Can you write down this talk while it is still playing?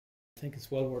think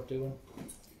it's well worth doing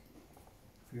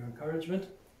for your encouragement.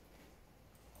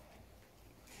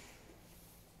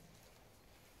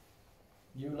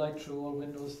 New light through all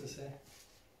windows, they say.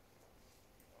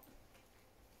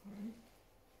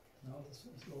 No, this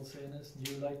old saying is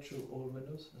new light through old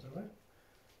windows. Is that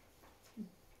right?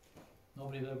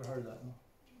 Nobody had ever heard that, no?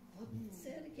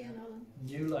 Say it again, Alan.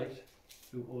 New light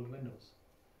through old windows.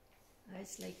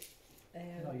 It's like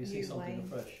No, you see new something wine.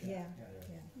 fresh. Yeah.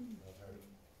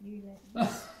 New light.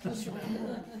 That's right.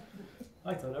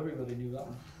 I thought everybody knew that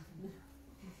one.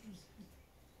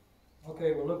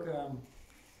 Okay, well look,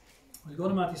 we'll go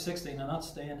to Matthew 16. I'm not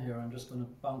staying here. I'm just going to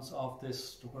bounce off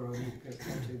this to where I need to get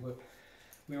to. But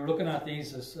we were looking at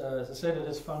these as I said, it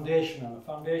is foundational. A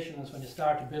foundation is when you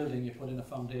start a building, you put in a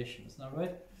foundation. Isn't that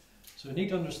right? So we need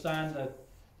to understand that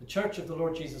the Church of the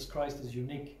Lord Jesus Christ is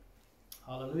unique.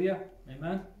 Hallelujah.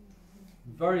 Amen.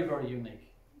 Very, very unique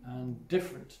and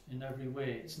different in every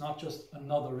way. It's not just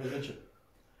another religion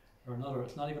or another.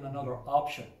 It's not even another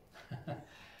option.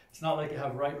 It's not like you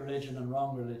have right religion and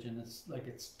wrong religion. It's like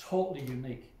it's totally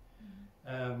unique.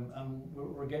 And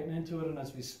we're getting into it, and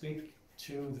as we speak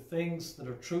to the things that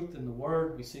are truth in the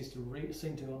Word, we seem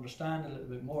to understand a little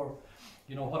bit more,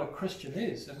 what a Christian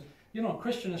is. And,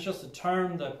 Christian is just a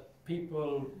term that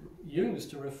people use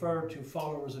to refer to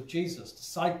followers of Jesus,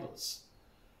 disciples.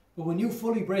 But when you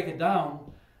fully break it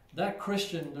down, that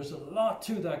Christian, there's a lot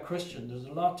to that Christian. There's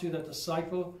a lot to that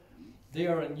disciple. They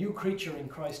are a new creature in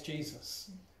Christ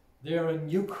Jesus. They are a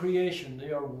new creation.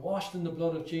 They are washed in the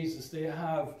blood of Jesus. They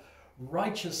have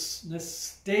righteousness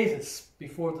status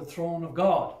before the throne of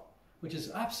God, which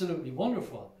is absolutely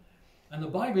wonderful. And the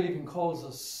Bible even calls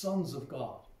us sons of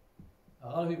God. A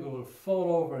lot of people will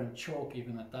fall over and choke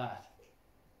even at that.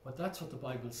 But that's what the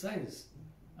Bible says.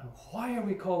 And why are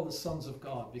we called the sons of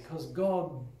God? Because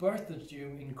God birthed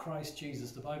you in Christ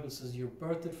Jesus. The Bible says you're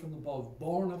birthed from above,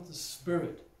 born of the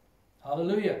Spirit.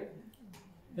 Hallelujah.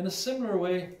 In a similar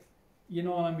way, and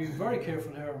I'm being very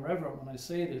careful here and reverent when I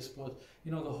say this, but,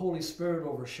 the Holy Spirit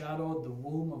overshadowed the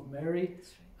womb of Mary,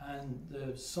 and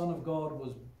the Son of God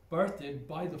was birthed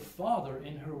by the Father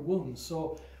in her womb.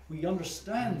 So we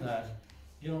understand that,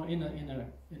 in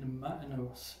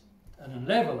a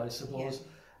level, I suppose.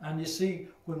 Yeah. And you see,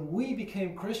 when we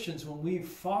became Christians, when we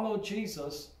followed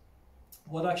Jesus,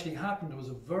 what actually happened was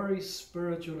a very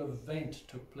spiritual event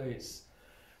took place,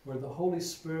 where the Holy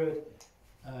Spirit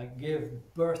gave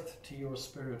birth to your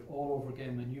spirit all over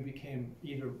again, and you became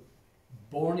either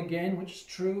born again, which is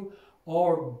true,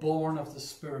 or born of the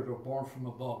Spirit, or born from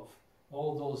above.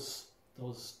 All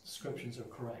those descriptions are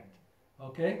correct.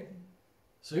 Okay?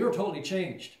 So you're totally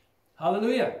changed.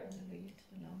 Hallelujah.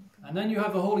 And then you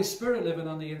have the Holy Spirit living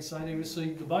on the inside of you. So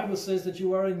the Bible says that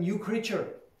you are a new creature.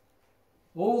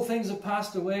 All things have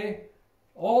passed away.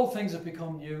 All things have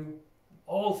become new.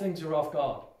 All things are of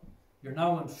God. You're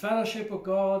now in fellowship with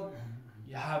God.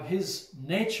 You have His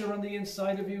nature on the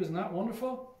inside of you. Isn't that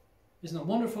wonderful? Isn't it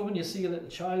wonderful when you see a little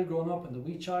child growing up, and the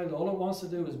wee child, all it wants to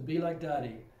do is be like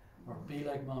daddy or be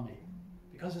like mommy?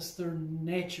 Because it's their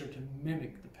nature to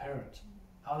mimic the parent.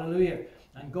 Hallelujah.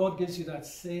 And God gives you that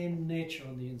same nature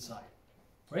on the inside.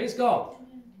 Praise God.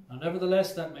 And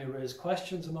nevertheless, that may raise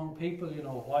questions among people.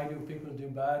 Why do people do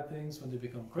bad things when they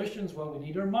become Christians? Well, we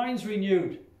need our minds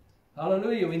renewed.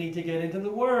 Hallelujah. We need to get into the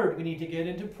Word. We need to get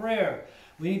into prayer.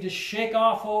 We need to shake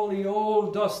off all the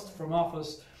old dust from off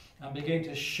us and begin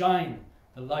to shine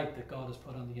the light that God has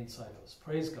put on the inside of us.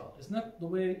 Praise God. Isn't that the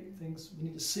way things, we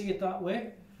need to see it that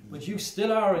way? But you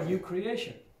still are a new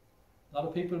creation. A lot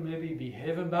of people may be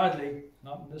behaving badly,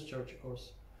 not in this church, of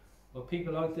course. But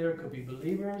people out there could be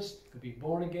believers, could be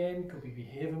born again, could be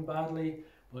behaving badly,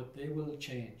 but they will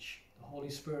change. The Holy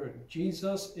Spirit.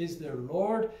 Jesus is their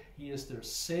Lord. He is their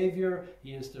Savior.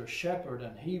 He is their shepherd,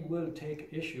 and He will take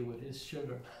issue with His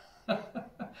children.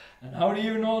 And how do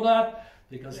you know that?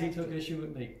 Because He took issue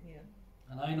with me. Yeah.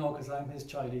 And I know because I'm His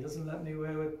child. He doesn't let me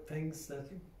away with things that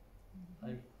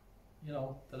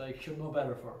that I should know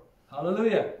better for.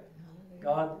 Hallelujah.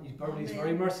 God, He's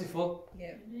very merciful.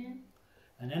 Yeah.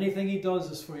 And anything He does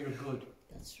is for your good.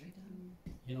 That's right.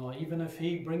 Even if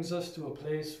He brings us to a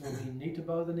place where we need to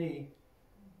bow the knee,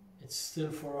 it's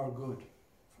still for our good,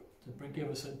 to give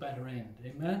us a better end.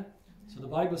 Amen? So the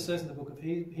Bible says in the book of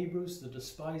Hebrews, to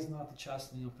despise not the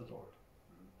chastening of the Lord.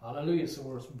 Hallelujah. So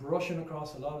we're brushing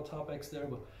across a lot of topics there,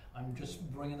 but I'm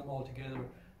just bringing them all together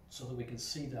so that we can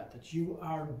see that you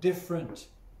are different.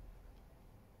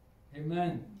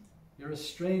 Amen. You're a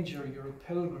stranger, you're a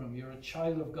pilgrim, you're a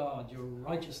child of God, you're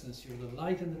righteousness, you're the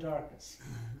light in the darkness,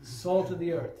 salt of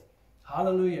the earth.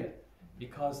 Hallelujah.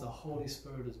 Because the Holy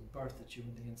Spirit has birthed you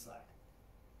in the inside.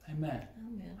 Amen.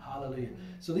 Amen. Hallelujah.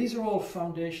 So these are all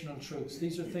foundational truths.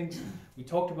 These are things, we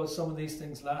talked about some of these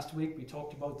things last week. We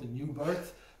talked about the new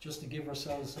birth, just to give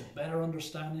ourselves a better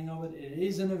understanding of it. It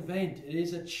is an event. It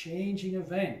is a changing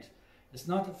event. It's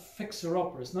not a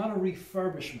fixer-upper. It's not a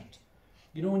refurbishment.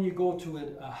 You know, when you go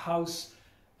to a house,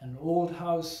 an old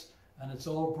house, and it's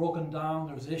all broken down,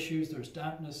 there's issues, there's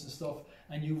dampness and stuff,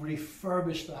 and you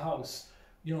refurbish the house.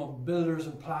 You know, builders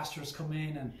and plasterers come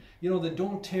in and, you know, they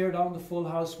don't tear down the full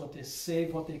house, but they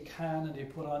save what they can, and they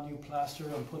put on new plaster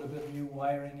and put a bit of new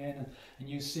wiring in and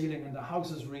new ceiling, and the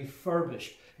house is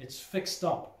refurbished. It's fixed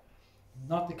up.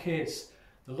 Not the case.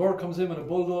 The Lord comes in with a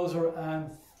bulldozer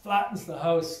and flattens the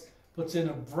house, puts in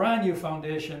a brand new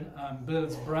foundation and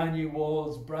builds brand new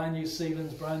walls, brand new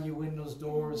ceilings, brand new windows,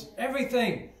 doors,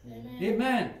 everything. Amen.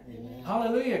 Amen. Amen.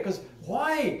 Hallelujah. Because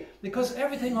why? Because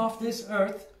everything off this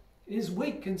earth is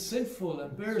weak and sinful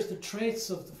and bears the traits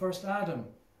of the first Adam.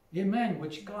 Amen.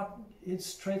 Which got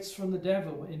its traits from the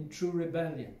devil in true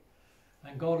rebellion.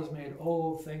 And God has made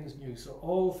all things new. So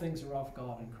all things are of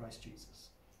God in Christ Jesus.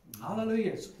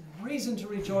 Hallelujah. It's reason to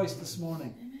rejoice this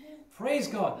morning. Praise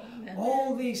God. Amen.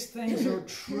 All these things are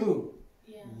true.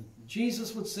 Yeah.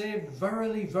 Jesus would say,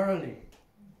 verily, verily,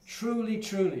 truly,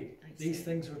 truly, these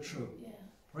things are true. Yeah.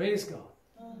 Praise God.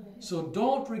 So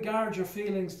don't regard your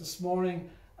feelings this morning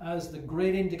as the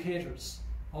great indicators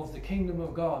of the kingdom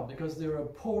of God, because they're a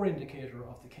poor indicator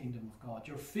of the kingdom of God.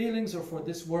 Your feelings are for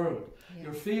this world. Yeah.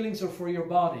 Your feelings are for your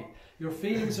body. Your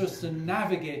feelings are to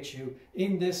navigate you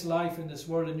in this life, in this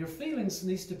world. And your feelings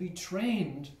needs to be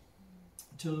trained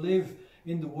to live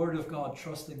in the Word of God,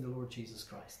 trusting the Lord Jesus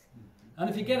Christ. And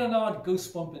if you get an odd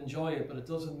goosebump, enjoy it, but it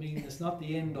doesn't mean it's not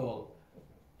the end all.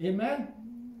 Amen?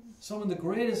 Some of the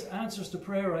greatest answers to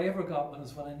prayer I ever got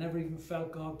was when I never even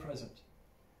felt God present.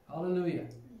 Hallelujah.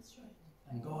 That's right.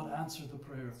 And God answered the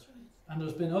prayer. That's right. And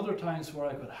there's been other times where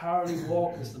I could hardly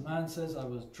walk, as the man says, I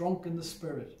was drunk in the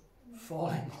spirit,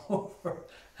 falling over.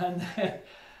 And then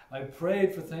I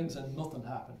prayed for things and nothing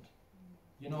happened.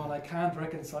 You know, and I can't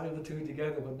reconcile the two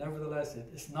together, but nevertheless,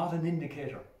 it's not an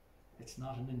indicator. It's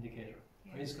not an indicator.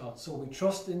 Yeah. Praise God. So we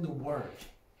trust in the Word,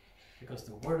 because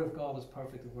the Word of God is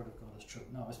perfect, the Word of God is true.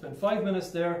 Now, I spent 5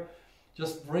 minutes there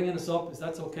just bringing us up. Is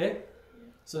that okay? Yeah.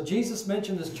 So Jesus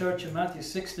mentioned this church in Matthew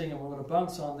 16, and we're going to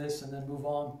bounce on this and then move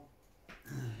on.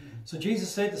 So Jesus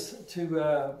said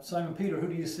to Simon Peter, who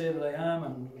do you say that I am?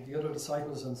 And the other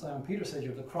disciples, and Simon Peter said,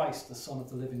 you're the Christ, the Son of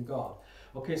the living God.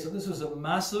 Okay, so this was a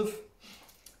massive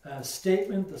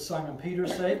statement that Simon Peter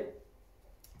said.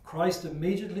 Christ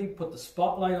immediately put the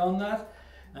spotlight on that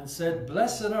and said,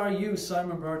 blessed are you,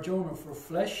 Simon Bar-Jonah, for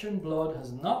flesh and blood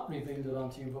has not revealed it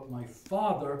unto you, but my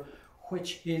Father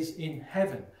which is in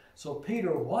heaven. So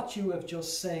Peter, what you have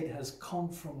just said has come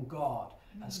from God,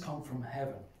 has come from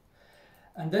heaven.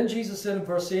 And then Jesus said in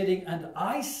verse 18, and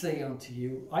I say unto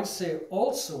you, I say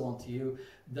also unto you,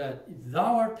 that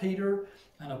thou art Peter,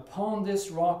 and upon this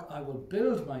rock I will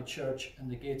build my church,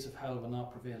 and the gates of hell will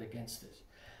not prevail against it.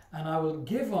 And I will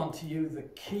give unto you the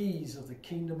keys of the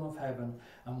kingdom of heaven,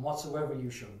 and whatsoever you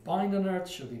shall bind on earth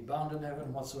shall be bound in heaven,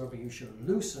 and whatsoever you shall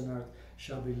loose on earth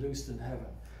shall be loosed in heaven.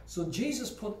 So Jesus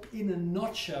put in a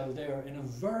nutshell there, in a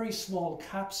very small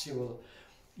capsule,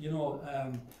 you know,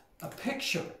 a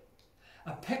picture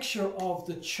of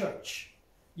the church.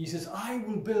 He says, I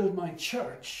will build my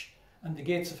church, and the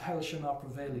gates of hell shall not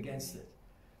prevail against it.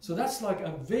 So that's like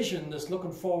a vision that's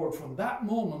looking forward from that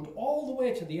moment all the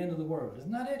way to the end of the world.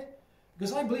 Isn't that it?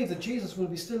 Because I believe that Jesus will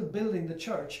be still building the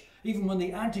church even when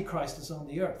the Antichrist is on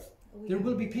the earth. There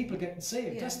will be people getting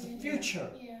saved. That's the future.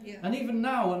 And even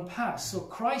now and past. So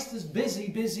Christ is busy,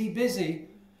 busy, busy.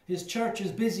 His church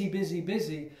is busy, busy,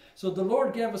 busy. So the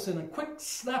Lord gave us in a quick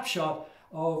snapshot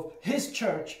of His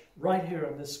church right here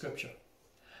in this scripture.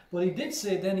 But He did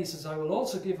say then, He says, I will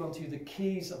also give unto you the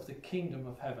keys of the kingdom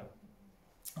of heaven.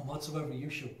 And whatsoever you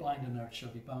shall bind on earth shall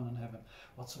be bound in heaven.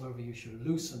 Whatsoever you shall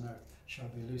loose on earth shall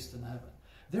be loosed in heaven.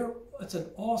 It's an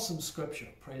awesome scripture,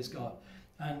 praise God.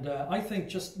 And I think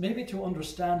just maybe to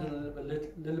understand it a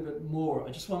little bit more,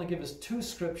 I just want to give us 2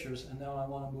 scriptures and then I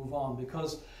want to move on.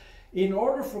 Because in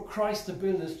order for Christ to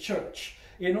build His church,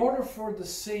 in order for the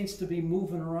saints to be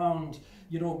moving around,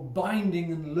 you know,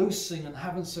 binding and loosing and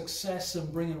having success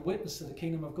and bringing witness to the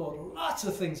kingdom of God, lots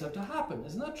of things have to happen.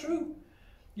 Isn't that true?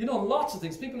 You know, lots of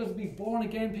things. People have to be born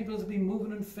again. People have to be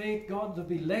moving in faith. God to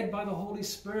be led by the Holy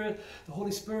Spirit. The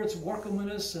Holy Spirit's working with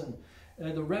us, and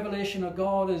the revelation of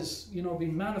God is, you know,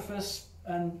 being manifest.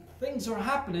 And things are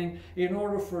happening in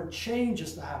order for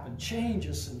changes to happen.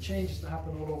 Changes to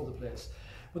happen all over the place.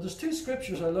 But there's 2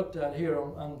 scriptures I looked at here,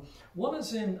 and one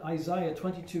is in Isaiah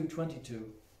 22:22.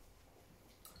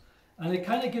 And it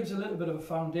kind of gives a little bit of a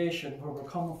foundation where we're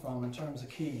coming from in terms of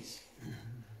keys.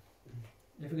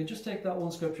 If we could just take that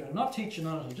one scripture, I'm not teaching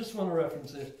on it, I just want to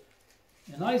reference it.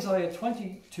 In Isaiah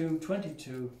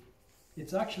 22:22,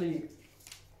 it's actually,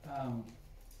 I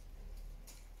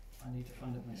need to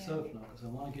find it myself now because I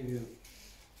want to give you,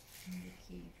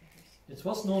 it's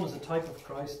what's known as a type of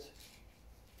Christ.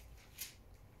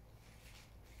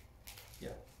 Yeah.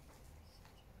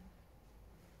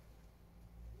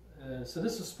 So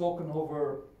this is spoken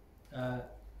over a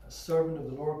servant of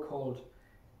the Lord called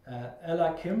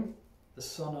Eliakim, the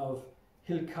son of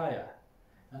Hilkiah.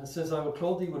 And it says, I will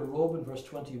clothe thee with a robe in verse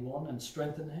 21, and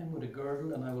strengthen him with a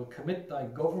girdle, and I will commit thy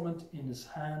government in his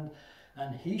hand,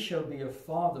 and he shall be a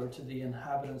father to the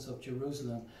inhabitants of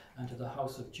Jerusalem and to the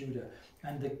house of Judah.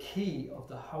 And the key of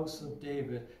the house of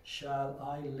David shall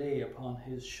I lay upon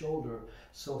his shoulder,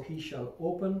 so he shall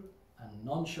open, and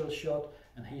none shall shut,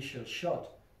 and he shall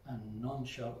shut, and none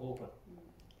shall open.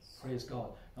 Praise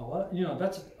God. Now,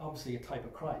 that's obviously a type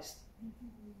of Christ.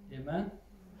 Amen?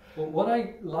 But what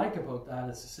I like about that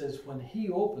is it says, when he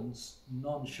opens,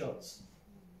 none shuts.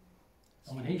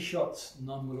 And when he shuts,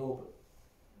 none will open.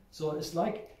 So it's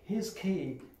like his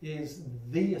key is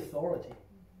the authority,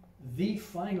 the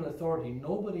final authority.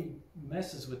 Nobody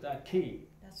messes with that key.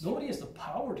 Nobody has the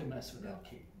power to mess with that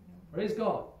key. Praise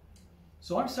God.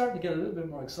 So I'm starting to get a little bit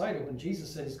more excited when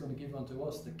Jesus said he's going to give unto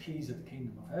us the keys of the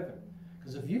kingdom of heaven.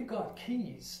 Because if you've got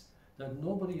keys that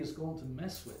nobody is going to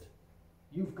mess with,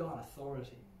 you've got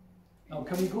authority. Now,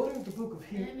 can we go to the book of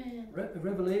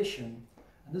Revelation?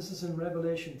 And this is in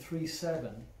Revelation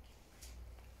 3:7.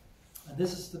 And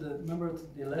this is remember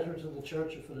the letter to the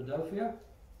church of Philadelphia?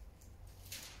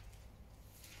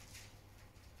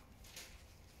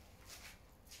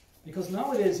 Because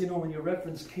nowadays, when you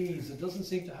reference keys, it doesn't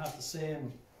seem to have the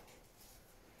same,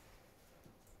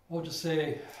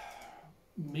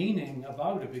 meaning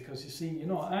about it. Because you see,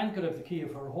 Anne could have the key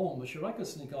of her home, but sure, I could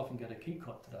sneak off and get a key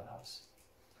cut to that house.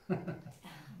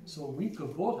 So we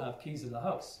could both have keys of the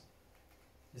house.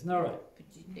 Isn't that right? But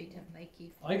you need to have my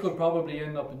key. I could probably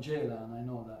end up in jail, and I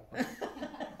know that,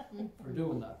 for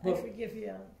doing that. But, I forgive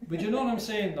you. But you know what I'm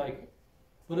saying?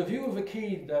 But if you have a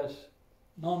key that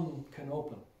none can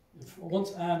open, if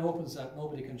once Anne opens that,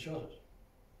 nobody can shut it.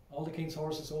 All the king's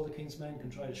horses, all the king's men can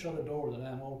try to shut a door that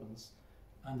Anne opens,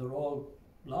 and they're all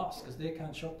lost because they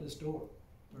can't shut this door.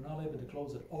 They're not able to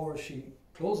close it. Or if she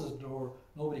closes the door,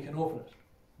 nobody can open it.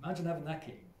 Imagine having that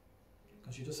key,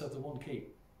 because you just have the one key.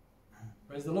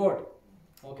 Praise the Lord.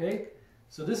 Okay,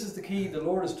 so this is the key the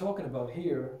Lord is talking about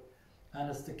here, and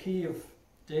it's the key of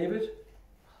David,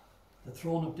 the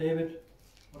throne of David.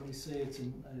 What do we say? It's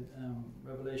in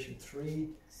Revelation 3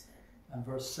 and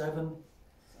verse 7.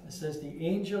 It says, the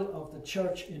angel of the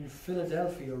church in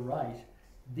Philadelphia write,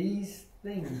 these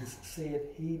things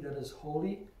saith he that is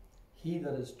holy, he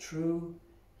that is true,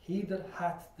 he that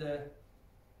hath the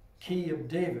key of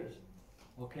David.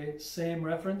 Okay, same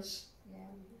reference. Yeah.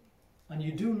 And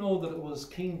you do know that it was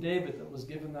King David that was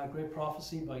given that great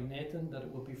prophecy by Nathan, that it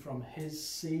would be from his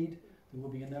seed, there will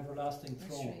be an everlasting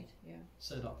throne. That's right, yeah.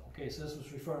 Set up. Okay, so this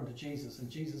was referring to Jesus, and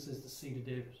Jesus is the seed of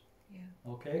David. Yeah.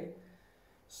 Okay,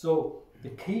 so the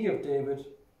key of David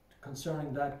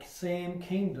concerning that same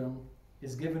kingdom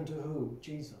is given to who?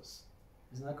 Jesus.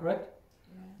 Isn't that correct?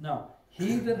 Yeah. Now,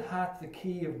 he that hath the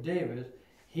key of David,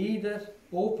 he that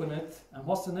openeth, and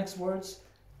what's the next words?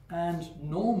 And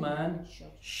no man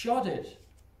shut it.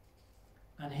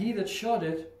 And he that shut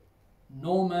it,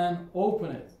 no man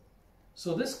openeth.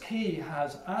 So this key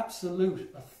has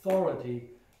absolute authority,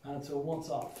 and it's a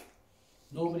once-off.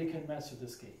 Nobody can mess with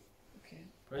this key. Okay.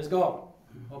 Praise God.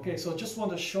 Okay, so just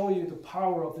want to show you the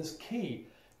power of this key.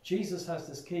 Jesus has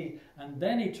this key, and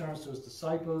then he turns to his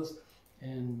disciples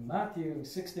in Matthew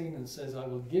 16 and says, I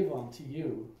will give unto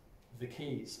you the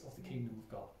keys of the kingdom of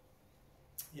God.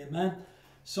 Amen.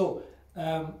 So,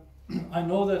 I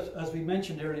know that, as we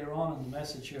mentioned earlier on in the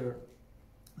message here,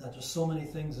 that there's so many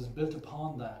things is built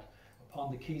upon that,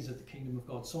 upon the keys of the kingdom of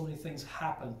God. So many things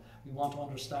happen. We want to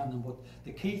understand them. But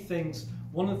the key things,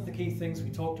 one of the key things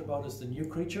we talked about is the new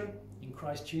creature in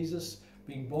Christ Jesus,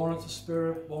 being born of the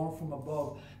Spirit, born from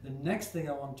above. The next thing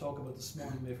I want to talk about this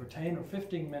morning, maybe for 10 or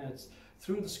 15 minutes,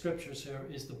 through the scriptures here,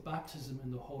 is the baptism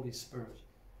in the Holy Spirit.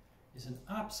 It's an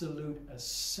absolute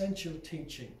essential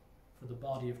teaching for the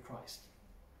body of Christ.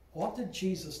 What did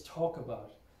Jesus talk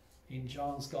about in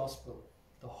John's Gospel?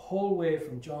 The whole way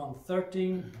from John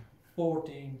 13,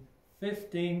 14,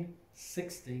 15,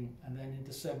 16, and then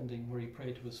into 17, where he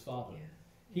prayed to his Father. Yeah.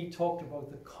 He talked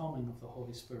about the coming of the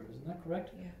Holy Spirit. Isn't that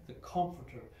correct? Yeah. The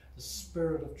Comforter, the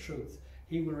Spirit of truth.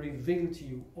 He will reveal to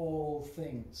you all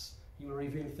things. He will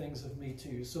reveal things of me to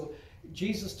you. So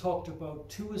Jesus talked about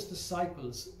to his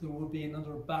disciples there would be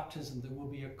another baptism, there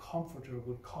would be a comforter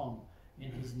would come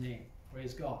in his name.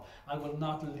 Praise God. I will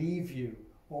not leave you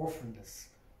orphanless,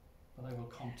 but I will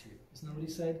come to you. Isn't that what he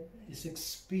said? It's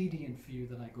expedient for you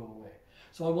that I go away.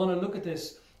 So I want to look at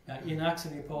this in Acts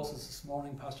of the Apostles this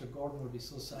morning. Pastor Gordon will be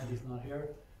so sad he's not here.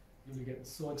 You'll be getting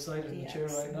so excited in the chair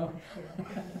right now.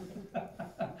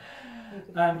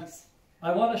 And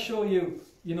I want to show you,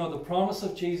 the promise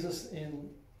of Jesus in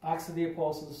Acts of the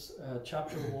Apostles,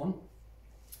 chapter 1.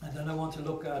 And then I want to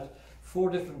look at 4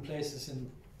 different places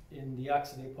in the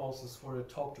Acts of the Apostles where it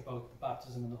talked about the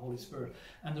baptism in the Holy Spirit.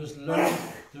 And there's learning,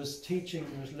 there's teaching,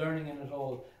 there's learning in it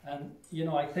all. And,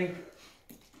 I think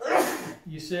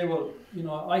you say, well,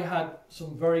 I had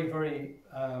some very, very,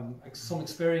 some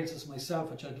experiences myself,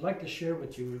 which I'd like to share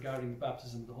with you regarding the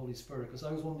baptism of the Holy Spirit, because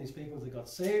I was one of these people that got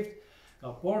saved,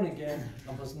 got born again,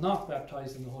 and was not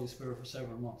baptized in the Holy Spirit for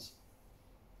several months.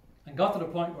 And got to the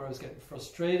point where I was getting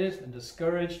frustrated and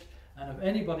discouraged, and if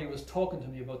anybody was talking to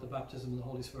me about the baptism of the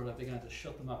Holy Spirit, I began to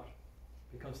shut them out,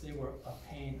 because they were a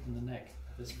pain in the neck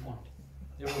at this point.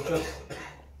 They were just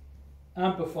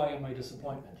amplifying my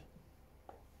disappointment.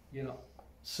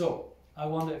 So I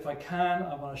want to, if I can,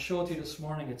 I want to show it to you this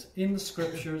morning. It's in the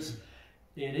scriptures.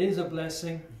 It is a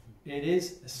blessing. It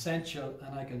is essential,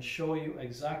 and I can show you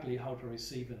exactly how to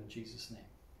receive it in Jesus' name.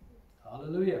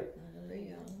 Hallelujah.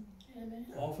 Hallelujah. Amen.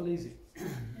 Awful easy.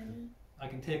 Amen. I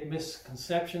can take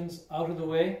misconceptions out of the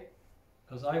way,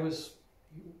 because I was,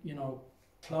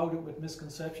 clouded with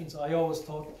misconceptions. I always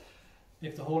thought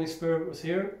if the Holy Spirit was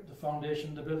here, the foundation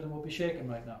of the building would be shaking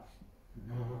right now.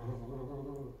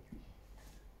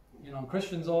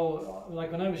 Christians all,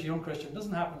 like when I was a young Christian, it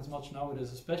doesn't happen as much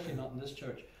nowadays, especially not in this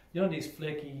church. These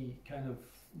flaky, kind of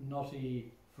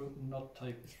nutty, fruit and nut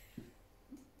type.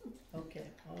 Okay,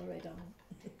 all right on.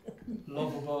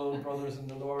 Lovable brothers in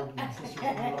the Lord and sisters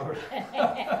in the Lord.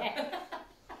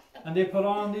 And they put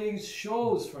on these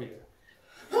shows for you.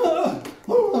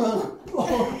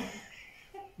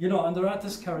 And they're at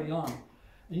this carry on.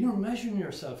 And you're measuring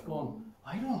yourself going,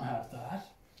 I don't have that.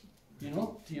 Do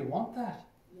you want that?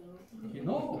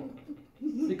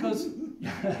 Because,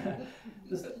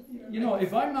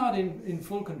 if I'm not in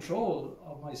full control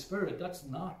of my spirit, that's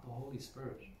not the Holy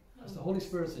Spirit. Because the Holy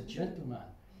Spirit's a gentleman.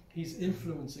 He's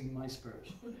influencing my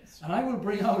spirit. And I will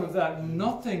bring out of that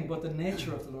nothing but the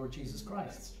nature of the Lord Jesus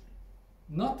Christ.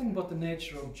 Nothing but the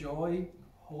nature of joy,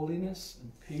 holiness,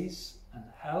 and peace, and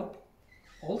help.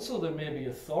 Also, there may be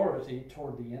authority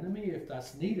toward the enemy if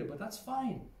that's needed, but that's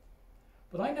fine.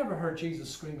 But I never heard Jesus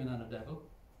screaming at a devil.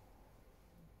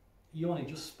 He only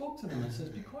just spoke to them and says,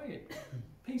 be quiet.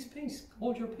 Peace, peace.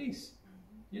 Hold your peace.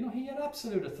 He had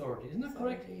absolute authority. Isn't that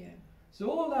correct? Yeah. So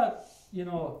all that,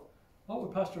 what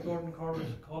would Pastor Gordon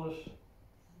Corbett call it?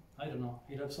 I don't know.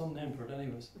 He'd have some name for it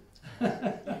anyways.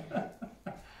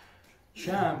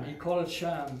 Sham. He'd call it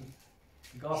sham.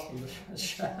 The gospel is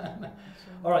sham.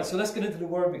 All right, so let's get into the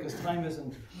word because time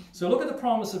isn't. So look at the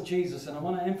promise of Jesus, and I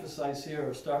want to emphasize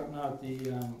here, starting out,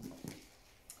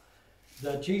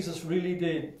 that Jesus really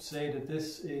did say that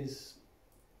this is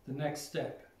the next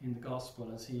step in the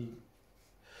gospel as he.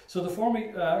 So the former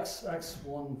Acts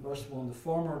 1 verse 1, the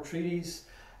former treatise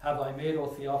have I made, O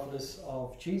Theophilus,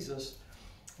 of Jesus,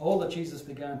 all that Jesus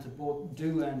began to both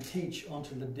do and teach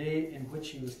until the day in which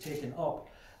he was taken up.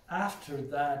 After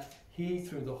that, he,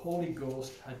 through the Holy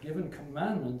Ghost, had given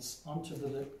commandments unto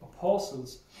the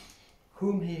apostles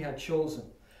whom he had chosen,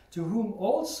 to whom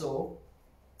also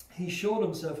he showed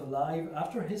himself alive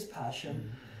after his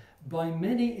passion by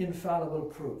many infallible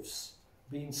proofs,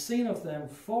 being seen of them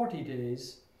 40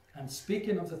 days, and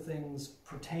speaking of the things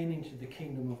pertaining to the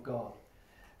kingdom of God.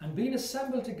 And being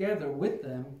assembled together with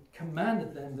them,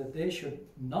 commanded them that they should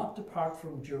not depart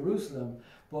from Jerusalem,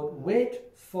 but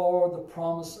wait for the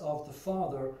promise of the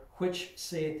Father, which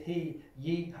saith he,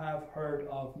 ye have heard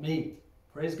of me.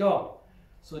 Praise God.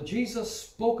 So Jesus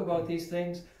spoke about these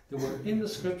things. They were in the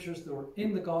scriptures, they were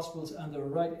in the Gospels, and they were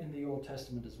right in the Old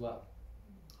Testament as well.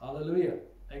 Hallelujah.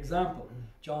 Example,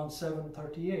 John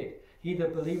 7:38. He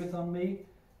that believeth on me,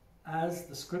 as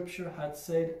the scripture had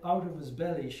said, out of his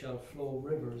belly shall flow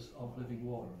rivers of living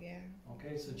water. Yeah.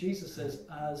 Okay, so Jesus says,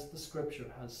 as the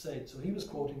scripture has said. So he was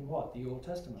quoting what? The Old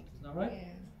Testament, isn't that right?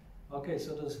 Yeah. Okay,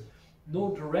 so there's no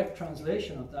direct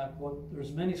translation of that, but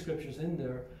there's many scriptures in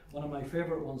there. One of my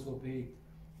favorite ones will be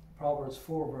Proverbs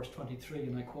 4 verse 23,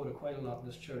 and I quote it quite a lot in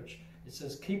this church. It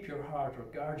says, keep your heart or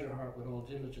guard your heart with all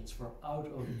diligence, for out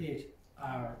of it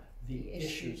are the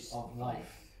issues of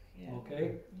life. Yeah.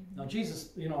 Okay? Now Jesus,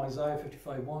 Isaiah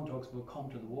 55:1 talks about come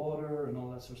to the water and all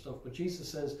that sort of stuff, but Jesus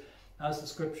says, as the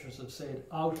scriptures have said,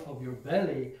 out of your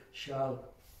belly shall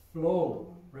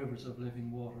flow rivers of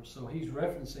living water. So he's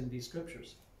referencing these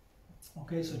scriptures.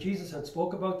 Okay, so Jesus had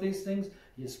spoke about these things.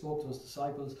 He had spoke to his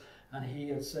disciples, and he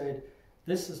had said,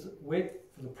 this is the wait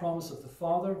for the promise of the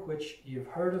Father, which ye have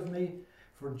heard of me.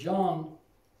 For John,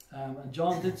 and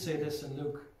John did say this in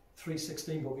Luke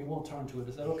 3:16, but we won't turn to it.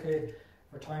 Is that okay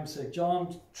for time's sake?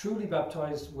 John truly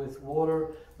baptized with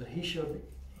water, but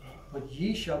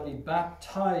ye shall be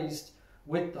baptized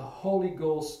with the Holy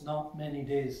Ghost not many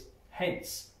days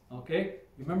hence. Okay?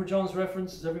 You remember John's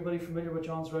reference? Is everybody familiar with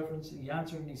John's reference? He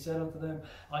answered and he said unto them,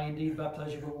 I indeed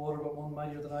baptize you with water, but one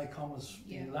mightier than I cometh,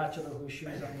 the latchet of whose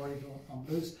shoes I'm ready to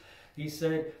unloose. He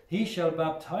said, he shall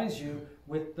baptize you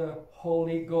with the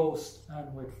Holy Ghost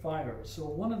and with fire. So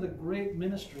one of the great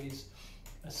ministries,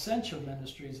 essential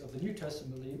ministries of the New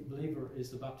Testament believer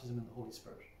is the baptism in the Holy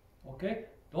Spirit. Okay?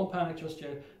 Don't panic just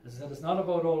yet. As I said, it's not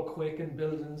about all quaking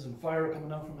buildings and fire coming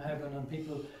down from heaven and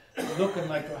people looking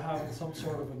like they're having some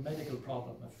sort of a medical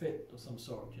problem, a fit of some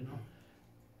sort, you know.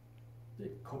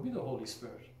 It could be the Holy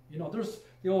Spirit. You know, there's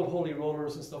the old holy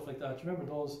rollers and stuff like that. Do you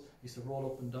remember those? Used to roll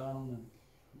up and down and,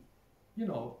 you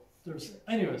know, there's...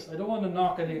 Anyways, I don't want to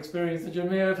knock any experience that you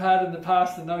may have had in the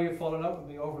past and now you've fallen out with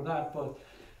me over that, but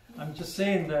I'm just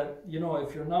saying that, you know,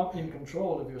 if you're not in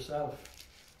control of yourself,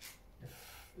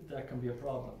 that can be a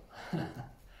problem.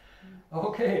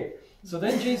 Okay, so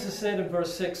then Jesus said in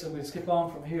verse 6, and we'll skip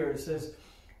on from here, it says,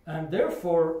 and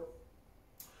therefore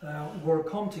were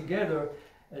come together,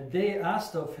 they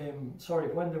asked of him,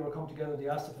 when they were come together, they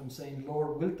asked of him, saying,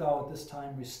 Lord, wilt thou at this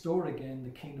time restore again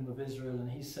the kingdom of Israel? And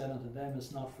he said unto them,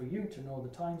 it's not for you to know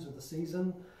the times of the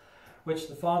season, which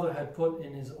the Father had put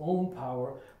in his own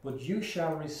power, but you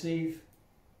shall receive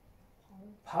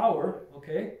power,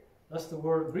 okay? That's the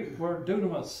word, Greek word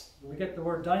dunamis. We get the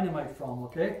word dynamite from,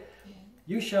 okay? Yeah.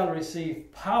 You shall receive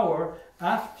power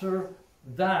after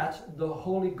that the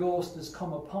Holy Ghost is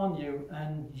come upon you,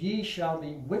 and ye shall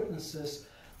be witnesses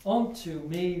unto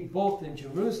me both in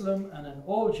Jerusalem and in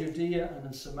all Judea and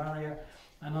in Samaria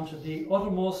and unto the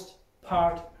uttermost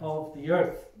part of the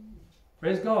earth.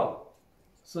 Praise God.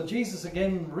 So Jesus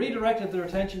again redirected their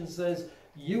attention and says,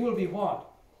 you will be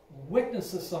what?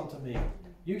 Witnesses unto me.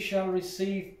 You shall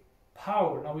receive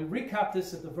power. Now we recap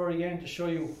this at the very end to show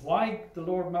you why the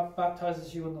Lord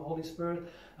baptizes you in the Holy Spirit,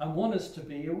 and one is to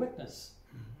be a witness.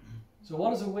 So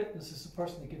what is a witness? It's a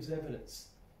person that gives evidence.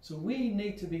 So we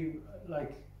need to be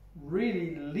like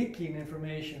really leaking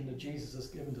information that Jesus has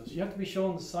given to us. You have to be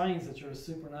shown the signs that you're a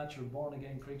supernatural born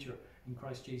again creature in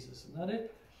Christ Jesus. Isn't that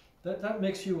it? That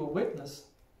makes you a witness.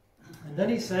 And then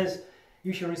he says,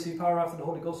 you shall receive power after the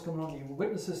Holy Ghost coming on you,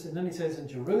 witnesses. And then he says in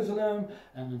Jerusalem,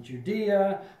 and in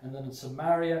Judea, and then in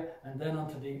Samaria, and then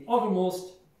unto the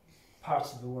uttermost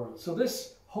parts of the world. So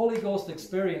this Holy Ghost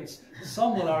experience,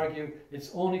 some will argue,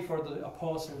 it's only for the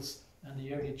apostles and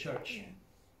the early church. Yeah.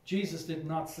 Jesus did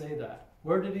not say that.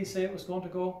 Where did he say it was going to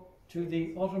go? To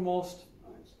the uttermost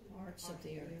parts of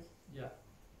the earth. Yeah.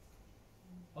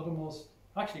 Uttermost,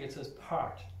 actually it says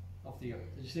part of the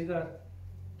earth. Did you see that?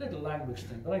 Little language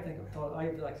thing, but I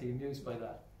was actually amused by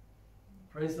that.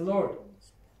 Praise the Lord.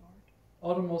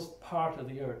 Uttermost part of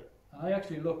the earth. And I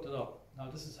actually looked it up.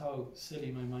 Now this is how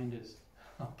silly my mind is.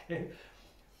 Okay.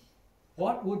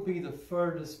 What would be the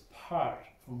furthest part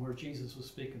from where Jesus was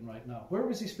speaking right now? Where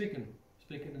was he speaking?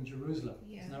 Speaking in Jerusalem.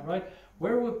 Yeah. Isn't that right?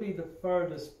 Where would be the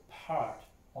furthest part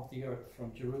of the earth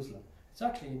from Jerusalem? It's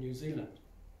actually in New Zealand.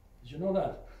 Did you know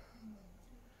that?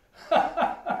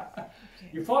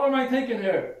 You follow my thinking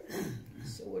here.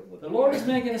 So the Lord is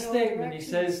making a statement. He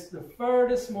says the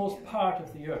furthest most part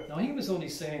of the earth. Now he was only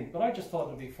saying, but I just thought it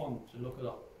would be fun to look it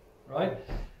up. Right?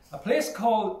 A place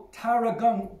called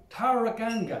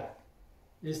Tarraganga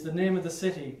is the name of the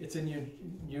city. It's in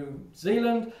New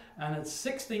Zealand, and it's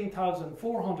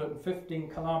 16,415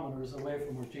 kilometers away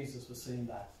from where Jesus was saying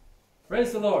that.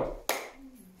 Praise the Lord.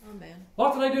 Amen.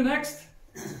 What did I do next?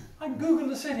 I Googled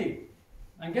the city.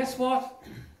 And guess what?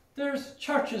 There's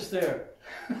churches there.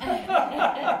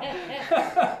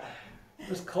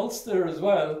 There's cults there as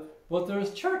well, but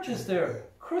there's churches there.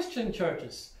 Christian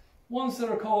churches. Ones that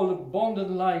are called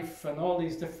Abundant Life and all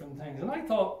these different things. And I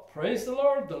thought, praise the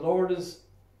Lord has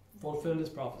fulfilled his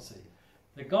prophecy.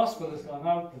 The gospel has gone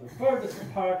out to the furthest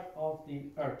part of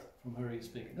the earth from where he's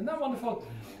speaking. Isn't that wonderful?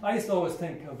 I used to always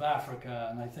think of Africa,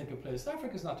 and I think of places.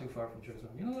 Africa's not too far from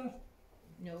Jerusalem. You know that?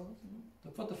 No.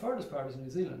 But the furthest part is New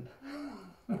Zealand.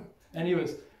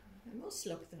 Anyways. I must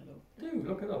look that up. Do,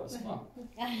 look it up. It's fun.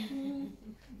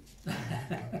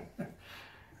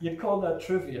 You'd call that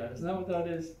trivia. Isn't that what that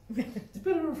is? It's a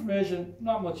bit of information,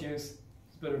 not much use.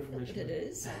 It's a bit of information. It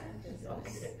is.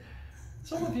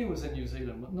 Some of you was in New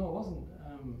Zealand, but no, it wasn't.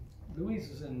 Louise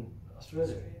was in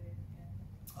Australia.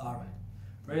 All right.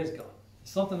 Praise God.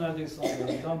 It's something I'll do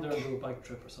someday. I'll down there and do a bike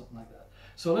trip or something like that.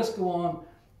 So let's go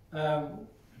on.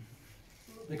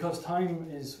 Because time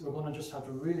is, we're going to just have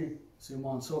to really zoom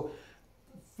on. So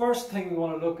first thing we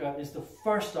want to look at is the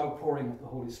first outpouring of the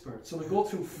Holy Spirit. So we go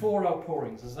through 4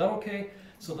 outpourings. Is that okay?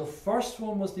 So the first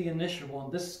one was the initial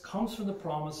one. This comes from the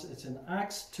promise. It's in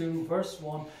Acts 2 verse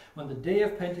 1. When the day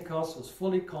of Pentecost was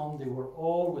fully come, they were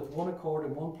all with one accord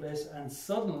in one place, and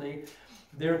suddenly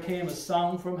there came a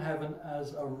sound from heaven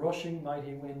as a rushing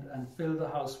mighty wind and filled the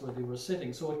house where they were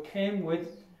sitting. So it came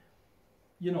with,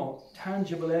 you know,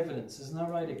 tangible evidence. Isn't that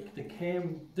right? It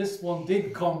came, this one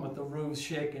did come with the roofs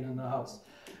shaking in the house.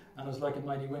 And it was like a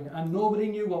mighty wind. And nobody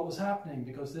knew what was happening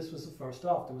because this was the first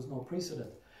off. There was no precedent.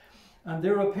 And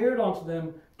there appeared unto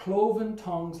them cloven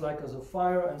tongues like as of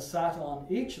fire, and sat on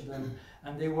each of them.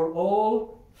 And they were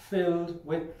all filled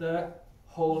with the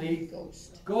Holy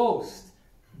Ghost.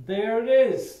 There it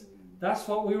is. That's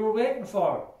what we were waiting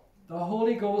for. The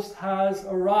Holy Ghost has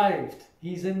arrived.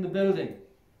 He's in the building.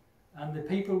 And the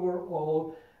people were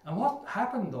all... And what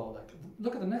happened though? Like,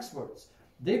 look at the next words.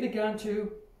 They began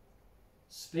to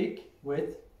speak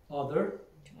with other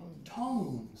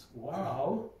tongues.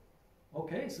 Wow.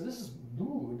 Okay, so this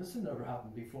has never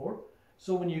happened before.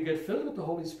 So when you get filled with the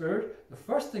Holy Spirit, the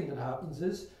first thing that happens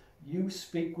is you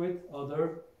speak with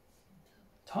other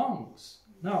tongues.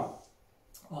 Now,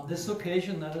 on this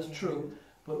occasion that is true,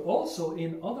 but also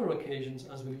in other occasions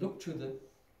as we look through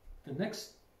the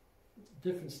next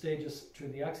different stages through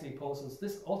the Acts of the Apostles,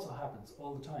 this also happens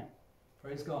all the time.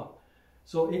 Praise God.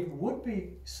 So it would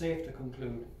be safe to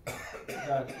conclude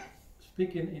that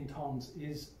speaking in tongues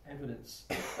is evidence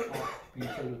of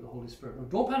being filled with the Holy Spirit. Now,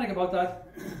 don't panic about that.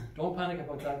 Don't panic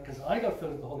about that, because I got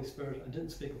filled with the Holy Spirit and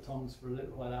didn't speak with tongues for a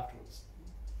little while afterwards.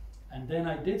 And then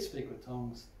I did speak with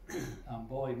tongues, and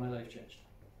boy, my life changed.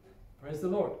 Praise the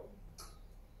Lord.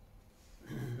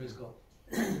 Praise God.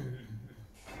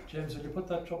 James, will you put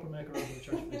that troublemaker out of the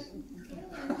church, please?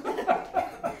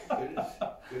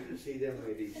 Good to see them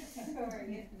ladies.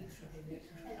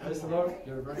 Praise the Lord.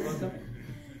 You're very welcome.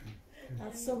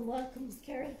 That's some welcomes,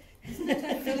 Karen.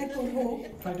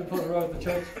 Trying to put her out of the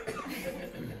church.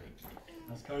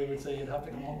 As Carrie would say, you'd have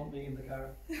to come home with me in the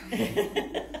car.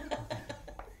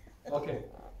 Okay.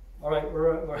 All right.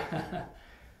 We're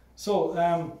so,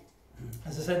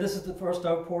 as I said, this is the first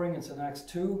outpouring. It's in Acts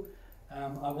 2.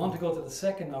 I want to go to the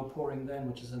second outpouring then,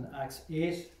 which is in Acts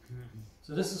 8.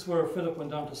 So this is where Philip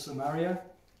went down to Samaria.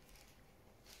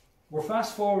 We're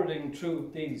fast forwarding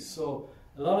through these, so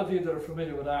a lot of you that are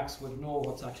familiar with Acts would know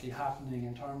what's actually happening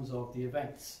in terms of the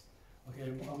events. Okay,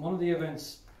 and one of the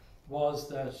events was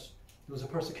that there was a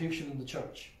persecution in the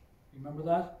church. You remember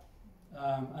that?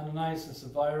 Ananias and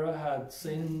Sapphira had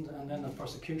sinned, and then the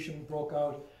persecution broke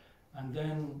out, and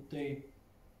then the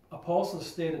apostles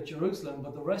stayed at Jerusalem,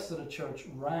 but the rest of the church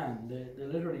ran. They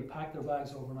literally packed their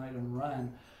bags overnight and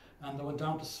ran. And they went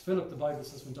down to Philip, the Bible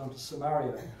says, went down to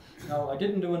Samaria. Now, I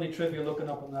didn't do any trivia looking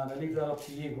up on that. I leave that up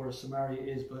to you where Samaria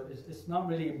is, but it's not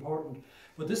really important.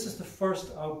 But this is the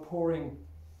first outpouring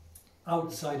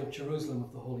outside of Jerusalem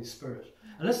of the Holy Spirit.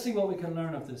 And let's see what we can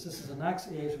learn of this. This is in Acts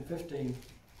 8 and 15.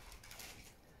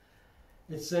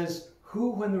 It says,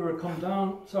 who when they were come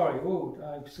down... Sorry,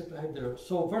 I skipped ahead there.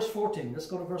 So verse 14, let's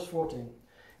go to verse 14.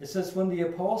 It says, when the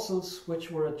apostles which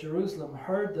were at Jerusalem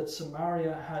heard that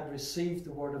Samaria had received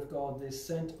the word of God, they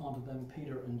sent unto them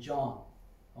Peter and John,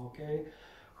 okay,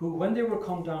 who when they were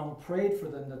come down prayed for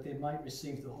them that they might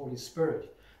receive the Holy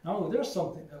Spirit. Now there's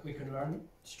something that we can learn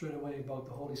straight away about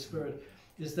the Holy Spirit,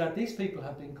 is that these people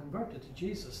had been converted to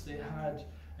Jesus. They had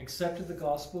accepted the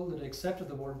gospel, they accepted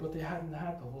the word, but they hadn't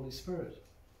had the Holy Spirit.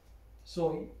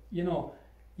 So, you know,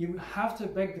 you have to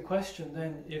beg the question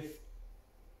then, if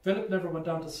Philip never went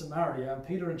down to Samaria and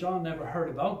Peter and John never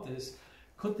heard about this,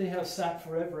 could they have sat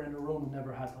forever in a room and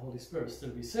never had the Holy Spirit,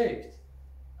 still be saved?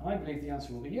 And I believe the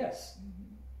answer will be yes.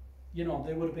 You know,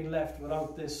 they would have been left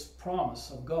without this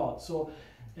promise of God. So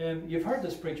you've heard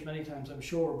this preached many times, I'm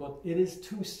sure, but it is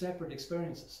two separate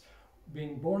experiences.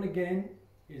 Being born again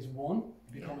is one,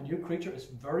 you become a new creature. It's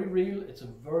very real. It's a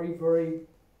very, very,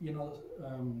 you know,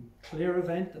 clear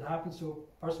event that happens to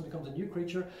a person becomes a new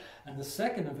creature. And the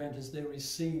second event is they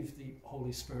receive the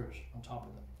Holy Spirit on top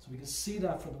of them. So we can see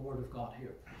that from the Word of God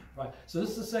here. Right. So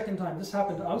this is the second time. This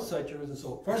happened outside Jerusalem.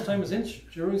 So first time was in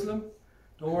Jerusalem.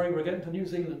 Don't worry, we're getting to New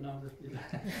Zealand now.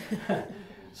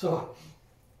 So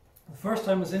the first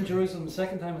time was in Jerusalem. The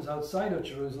second time was outside of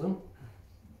Jerusalem,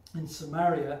 in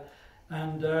Samaria.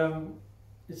 And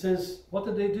it says, what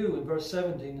did they do? In verse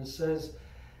 17 it says,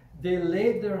 they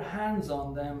laid their hands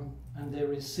on them and they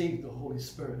received the Holy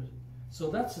Spirit. So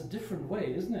that's a different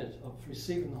way, isn't it, of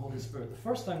receiving the Holy Spirit. The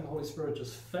first time the Holy Spirit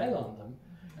just fell on them,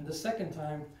 and the second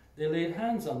time they laid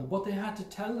hands on them, but they had to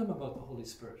tell them about the Holy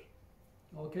Spirit.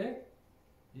 Okay?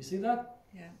 You see that?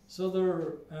 Yeah. So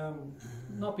they're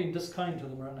not being diskind to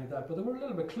them or anything like that, but they were a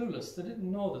little bit clueless. They didn't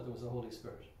know that there was a Holy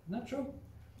Spirit. Isn't that true?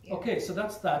 Yeah. Okay, so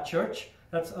that's that church.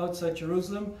 That's outside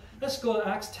Jerusalem. Let's go to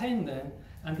Acts 10 then.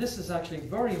 And this is actually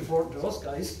very important to us,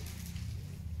 guys.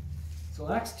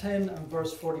 So Acts 10 and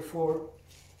verse 44,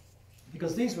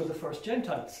 because these were the first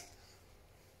Gentiles.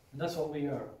 And that's what we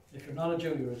are. If you're not a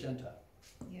Jew, you're a Gentile.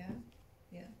 Yeah.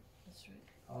 Yeah. That's right.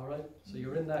 All right? So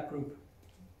you're in that group.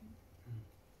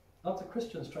 Lots of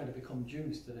Christians trying to become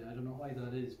Jews today. I don't know why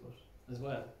that is, but as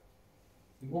well.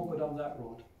 We won't go down that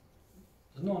road.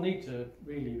 There's no need to,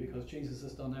 really, because Jesus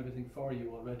has done everything for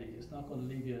you already. It's not going to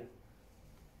leave you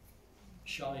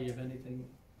shy of anything.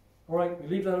 All right, we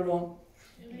leave that alone.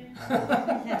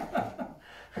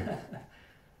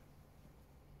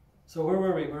 So where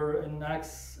were we? We're in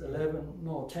Acts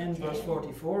 10 verse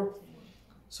 44.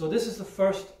 So this is the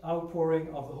first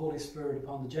outpouring of the Holy Spirit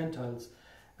upon the Gentiles.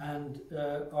 And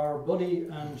our buddy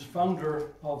and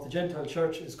founder of the Gentile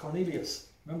church is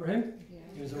Cornelius. Remember him? Yeah.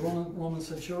 He was a Roman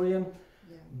centurion.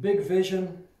 Yeah. Big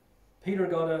vision. Peter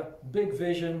got a big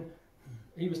vision.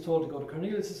 He was told to go to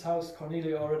Cornelius' house.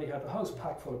 Cornelius already had the house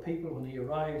packed full of people. When he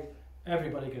arrived,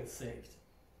 everybody gets saved.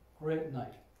 Great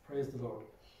night. Praise the Lord.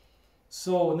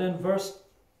 So, and then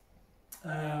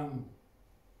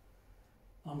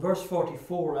on verse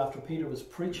 44, after Peter was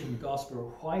preaching the gospel,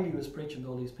 or while he was preaching to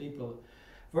all these people,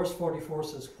 verse 44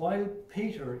 says, while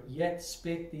Peter yet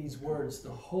spake these words, the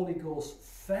Holy Ghost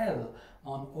fell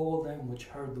on all them which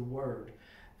heard the word.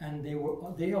 And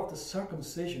they of the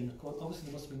circumcision, obviously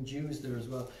there must have been Jews there as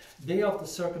well, they of the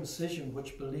circumcision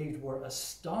which believed were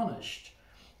astonished,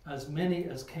 as many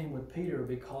as came with Peter,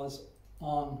 because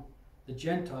on the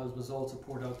Gentiles was also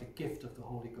poured out the gift of the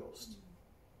Holy Ghost.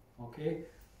 Okay?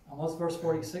 And what's verse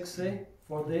 46 say?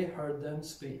 For they heard them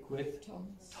speak with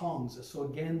tongues. So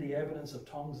again, the evidence of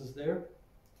tongues is there.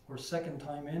 We're second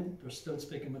time in, they're still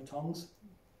speaking with tongues.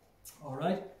 All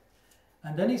right?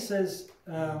 And then he says,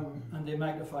 and they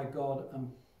magnified God.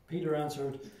 And Peter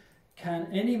answered, can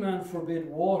any man forbid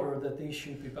water that these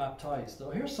should be baptized? Now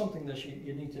here's something that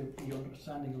you need to be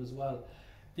understanding of as well.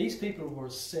 These people were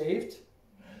saved,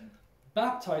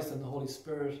 baptized in the Holy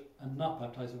Spirit, and not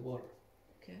baptized with water.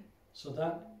 Okay. So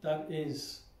that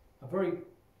is a very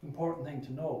important thing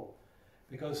to know,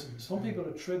 because some people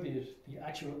attribute the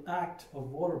actual act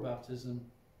of water baptism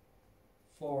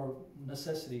for a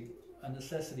necessity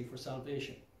for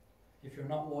salvation. If you're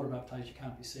not water baptized, you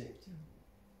can't be saved.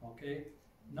 Okay?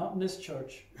 Not in this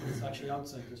church, but it's actually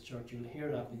outside this church. You'll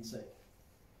hear that being said.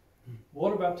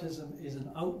 Water baptism is an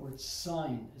outward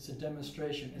sign, it's a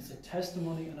demonstration, it's a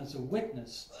testimony, and it's a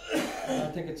witness. And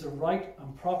I think it's a right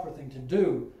and proper thing to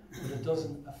do, but it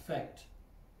doesn't affect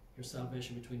your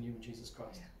salvation between you and Jesus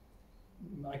Christ.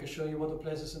 I could show you other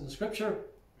places in the scripture,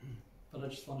 but I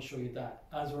just want to show you that.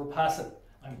 As we're passing,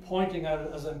 I'm pointing at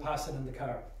it as I'm passing in the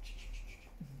car.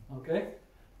 Okay?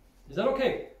 Is that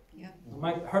okay? Yeah. Am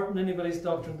I hurting anybody's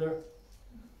doctrine there?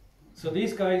 So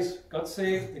these guys got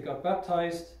saved, they got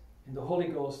baptized in the Holy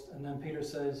Ghost, and then Peter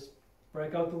says,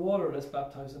 break out the water, let's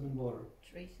baptize them in water.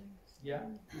 3 things. Yeah.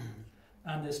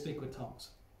 And they speak with tongues.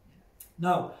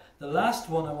 Now, the last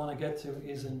one I want to get to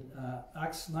is in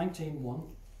Acts 19:1.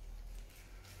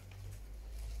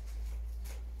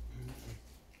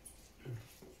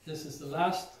 This is the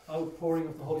last outpouring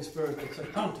of the Holy Spirit that's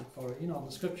accounted for, in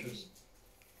the scriptures.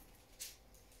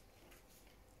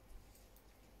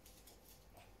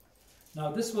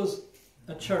 Now, this was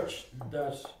a church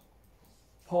that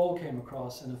Paul came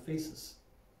across in Ephesus.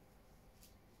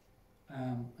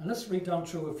 And let's read down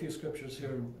through a few scriptures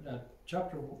here in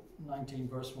chapter 19,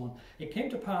 verse 1. It came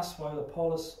to pass while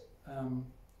Apollos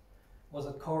was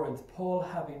at Corinth, Paul,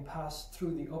 having passed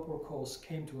through the upper coast,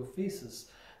 came to Ephesus,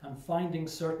 and finding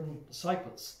certain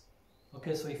disciples.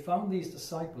 Okay, so he found these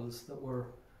disciples that were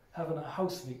having a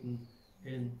house meeting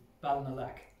in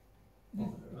Ballinalack.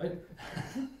 Right?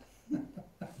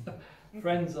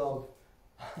 Friends of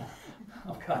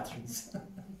Catherine's.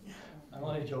 I'm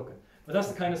only joking. But that's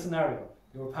the kind of scenario.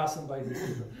 They were passing by these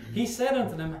people. He said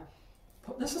unto them,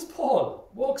 this is Paul,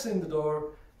 walks in the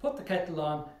door, put the kettle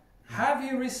on, have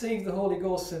you received the Holy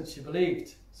Ghost since you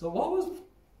believed? So what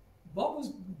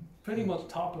was pretty much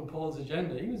top on Paul's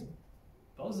agenda? He was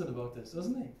buzzing about this,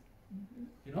 wasn't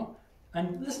he?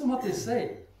 And listen to what they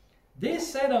say. They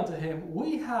said unto him,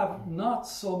 we have not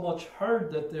so much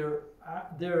heard that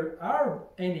there are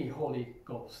any Holy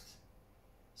Ghost.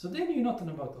 So they knew nothing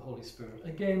about the Holy Spirit.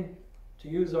 Again, to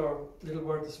use our little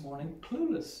word this morning,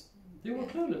 clueless. They were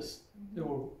clueless. They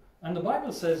were, and the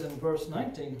Bible says in chapter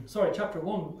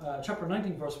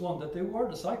 19, verse 1, that they were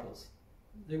disciples.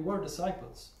 They were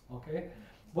disciples, okay?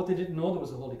 But they didn't know there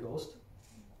was a Holy Ghost.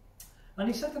 And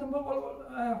he said to them,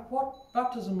 well, what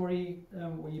baptism were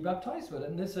you baptized with?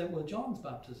 And they said, well, John's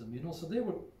baptism, you know. So they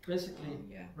were basically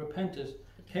repented,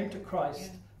 came to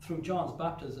Christ through John's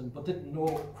baptism, but didn't know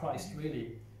Christ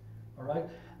really, all right?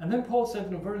 And then Paul said to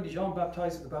them, verily John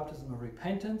baptized with the baptism of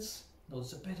repentance. Now,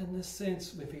 there's a bit in this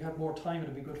sense, if we had more time, it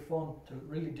would be good fun to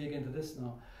really dig into this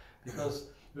now, because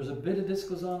there's a bit of this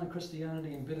goes on in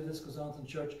Christianity and a bit of this goes on in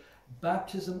church.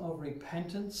 Baptism of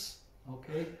repentance,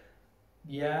 okay?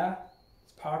 Yeah,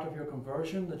 it's part of your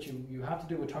conversion that you have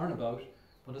to do a turnabout,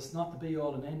 but it's not the be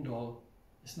all and end all.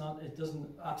 It's not. It doesn't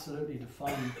absolutely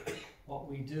define what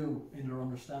we do in our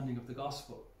understanding of the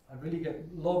gospel. I really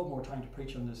love more time to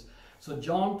preach on this. So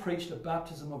John preached a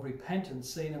baptism of repentance,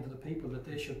 saying unto the people that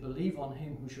they should believe on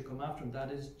him who should come after him,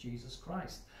 that is Jesus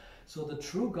Christ. So the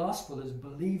true gospel is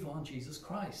believe on Jesus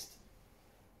Christ.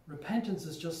 Repentance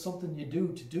is just something you do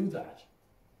to do that.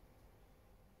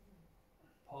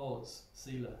 Pause.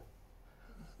 Selah.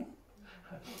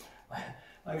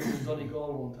 I was in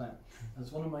Donegal one time. It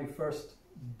was one of my first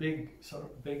big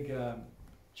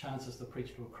chances to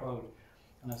preach to a crowd.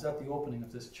 And I was at the opening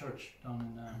of this church down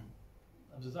in...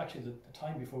 it was actually the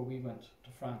time before we went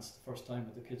to France the first time,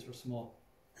 but the kids were small.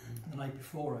 The night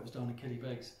before, I was down in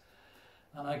Killybegs.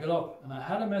 And I got up, and I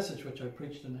had a message which I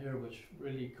preached in here, which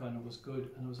really kind of was good.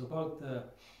 And it was about the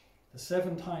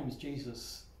 7 times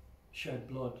Jesus shed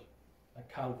blood at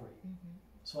Calvary.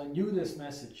 So I knew this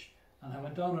message, and I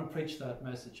went down and preached that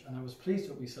message. And I was pleased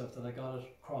with myself that I got it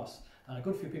across. And a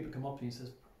good few people come up to me and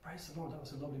says, praise the Lord, that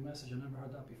was a lovely message. I never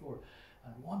heard that before.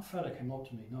 And one fella came up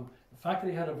to me. Now, the fact that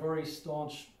he had a very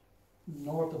staunch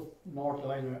North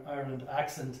Ireland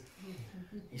accent,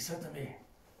 he said to me,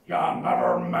 "You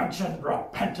never mentioned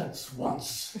repentance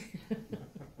once."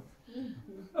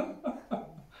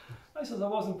 I said, I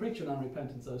wasn't preaching on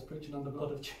repentance, I was preaching on the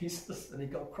blood of Jesus. And he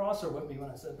got crosser with me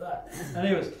when I said that.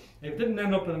 Anyways, it didn't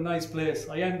end up in a nice place.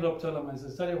 I ended up telling him, I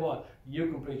said, tell you what, you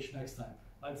can preach next time.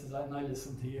 I said, and I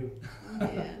listen to you.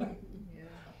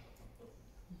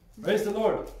 Praise the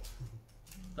Lord.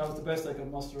 That was the best I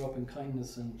could muster up in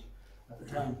kindness and at the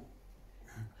time.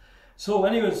 So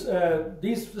anyways,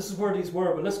 this is where these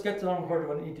were, but let's get down where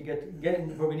we need to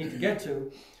get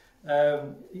to.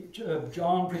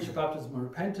 John preached a baptism of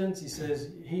repentance.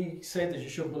 He said that you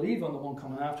should believe on the one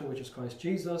coming after, which is Christ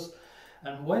Jesus.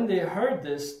 And when they heard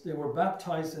this, they were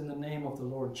baptized in the name of the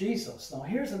Lord Jesus. Now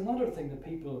here's another thing that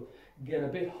people get a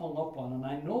bit hung up on, and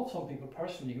I know some people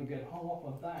personally who get hung up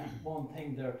on that one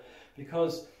thing there,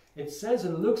 because it says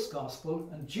in Luke's Gospel,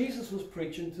 and Jesus was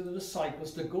preaching to the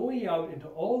disciples to go ye out into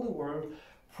all the world,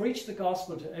 preach the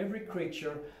gospel to every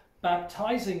creature,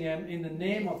 baptizing them in the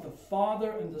name of the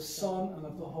Father and the Son and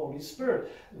of the Holy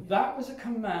Spirit. That was a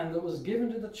command that was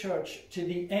given to the church to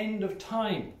the end of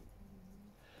time.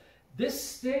 This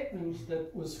statement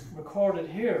that was recorded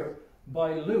here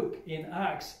by Luke in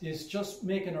Acts is just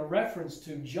making a reference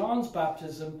to John's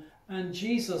baptism and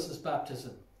Jesus'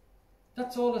 baptism.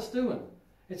 That's all it's doing.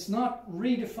 It's not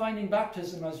redefining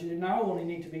baptism as you now only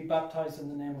need to be baptized in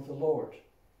the name of the Lord.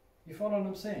 You follow what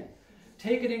I'm saying?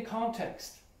 Take it in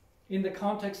context. In the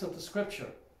context of the scripture.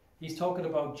 He's talking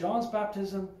about John's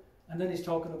baptism, and then he's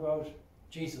talking about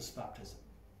Jesus' baptism.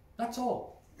 That's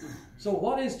all. So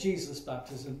what is Jesus'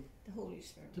 baptism? The Holy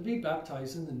Spirit. To be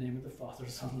baptized in the name of the Father,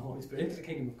 Son, and the Holy Spirit into the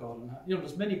kingdom of God. And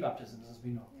there's many baptisms, as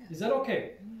we know. Yeah. Is that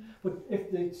okay? But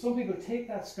if some people take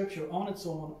that scripture on its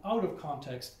own, out of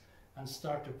context, and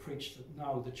start to preach that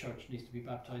now the church needs to be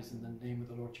baptized in the name of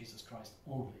the Lord Jesus Christ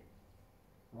only.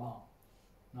 Wrong.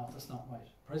 No, that's not right.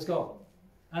 Praise God.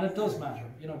 And it does matter.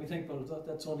 We think, well,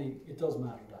 it does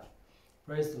matter that.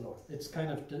 Praise the Lord. It's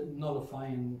kind of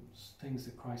nullifying things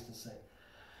that Christ has said.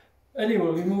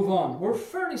 Anyway, we move on. We're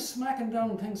fairly smacking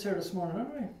down things here this morning,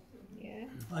 aren't we? Yeah.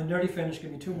 I'm nearly finished.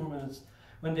 Give me 2 more minutes.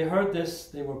 When they heard this,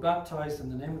 they were baptized in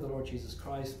the name of the Lord Jesus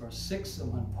Christ. Verse 6,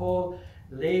 and when Paul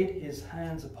laid his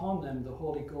hands upon them, the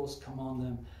Holy Ghost came on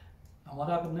them. And what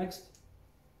happened next?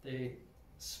 They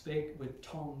spake with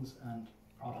tongues and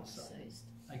prophesied.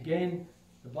 Again,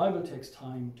 the Bible takes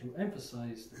time to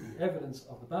emphasize that the evidence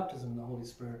of the baptism in the Holy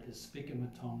Spirit is speaking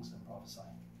with tongues and prophesying.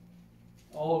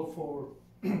 All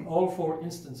four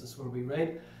instances where we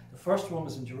read. The first one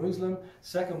was in Jerusalem.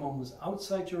 Second one was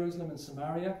outside Jerusalem in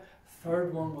Samaria.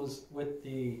 Third one was with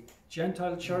the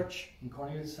Gentile church in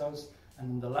Cornelius' house. And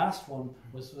then the last one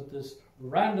was with this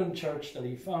random church that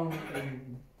he found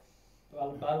in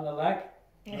Balnalak.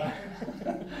 They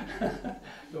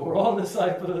were all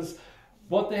disciples,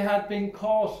 but they had been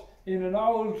caught in an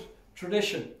old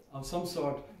tradition of some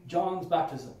sort, John's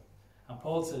baptism. And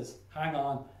Paul says, hang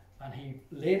on, and he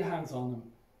laid hands on them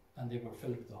and they were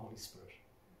filled with the Holy Spirit.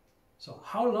 So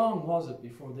how long was it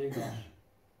before they got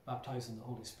baptized in the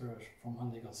Holy Spirit from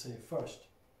when they got saved first?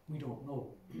 We don't know.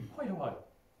 Quite a while.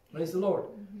 Praise the Lord.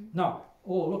 Now,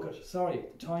 sorry,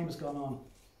 time has gone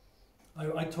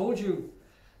on. I told you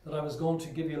that I was going to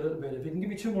give you a little bit. If you can give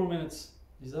me 2 more minutes,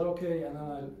 is that okay? And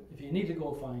then if you need to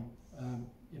go, fine.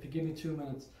 If you give me 2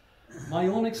 minutes. My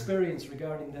own experience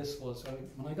regarding this was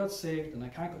when I got saved, and I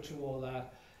can't go through all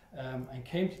that, and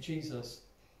came to Jesus,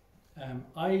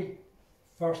 I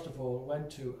first of all went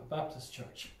to a Baptist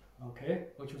church, okay,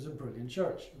 which was a brilliant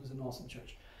church. It was an awesome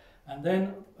church. And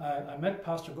then I met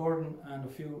Pastor Gordon and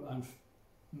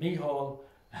Mihal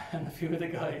and a few of the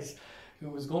guys who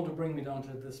was going to bring me down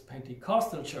to this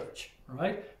Pentecostal church,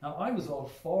 right? Now I was all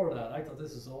for that. I thought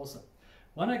this is awesome.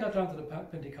 When I got down to the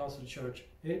Pentecostal church,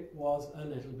 it was a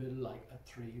little bit like a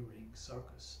 3-ring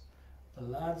circus. The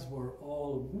lads were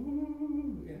all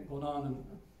going on.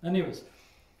 And anyways,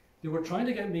 they were trying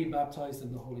to get me baptized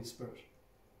in the Holy Spirit.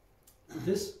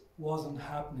 This wasn't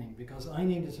happening because I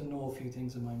needed to know a few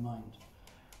things in my mind.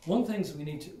 One thing we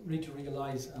need to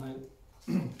realize,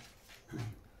 and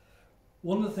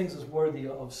one of the things that's worthy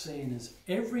of saying is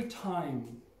every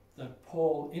time that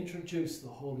Paul introduced the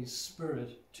Holy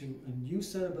Spirit to a new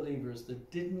set of believers that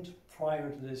didn't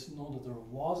prior to this know that there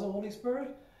was a Holy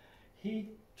Spirit, he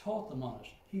taught them on it.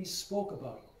 He spoke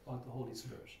about the Holy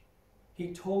Spirit.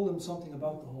 He told them something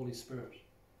about the Holy Spirit.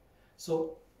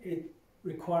 So it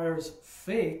requires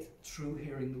faith through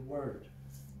hearing the word.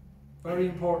 Very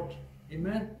important.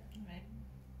 Amen? Right.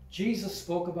 Jesus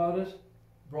spoke about it,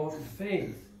 brought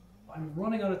faith. I'm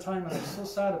running out of time and I'm so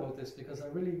sad about this because I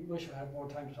really wish I had more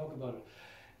time to talk about it.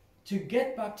 To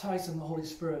get baptized in the Holy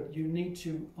Spirit, you need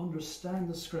to understand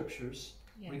the scriptures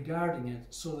regarding it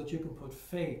so that you can put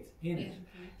faith in it.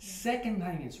 Second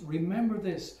thing is, remember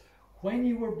this, when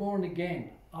you were born again,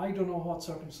 I don't know what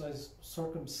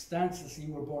circumstances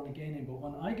you were born again in, but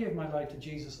when I gave my life to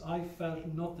Jesus, I felt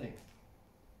nothing.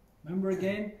 Remember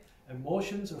again,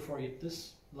 emotions are for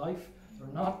this life.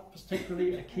 They're not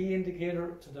particularly a key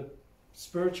indicator to the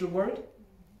spiritual world.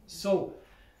 So,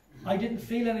 I didn't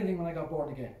feel anything when I got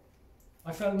born again.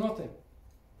 I felt nothing.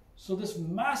 So this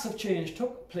massive change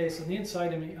took place on the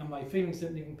inside of me and my feelings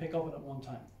didn't even pick up on it one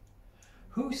time.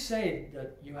 Who said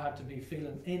that you had to be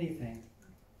feeling anything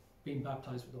being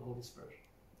baptized with the Holy Spirit?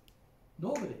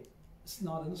 Nobody. It's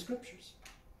not in the scriptures.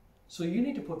 So you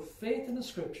need to put faith in the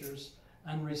scriptures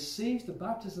and receive the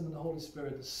baptism of the Holy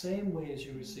Spirit the same way as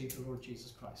you received the Lord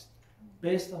Jesus Christ.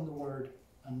 Based on the word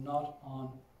and not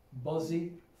on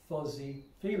buzzy, fuzzy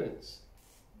feelings.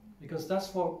 Because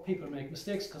that's what people make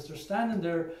mistakes, because they're standing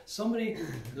there, somebody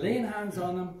laying hands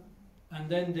on them, and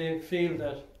then they feel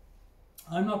that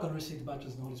I'm not going to receive the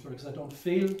baptism of the Holy Spirit because I don't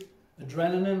feel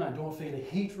adrenaline, I don't feel a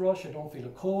heat rush, I don't feel a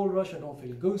cold rush, I don't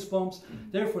feel goosebumps.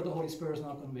 Therefore, the Holy Spirit is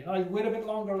not going to be. I'll wait a bit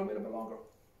longer,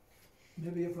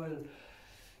 Maybe if I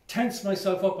tense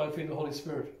myself up, I'll feel the Holy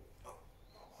Spirit.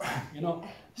 You know,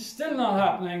 still not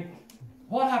happening.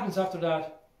 What happens after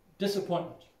that?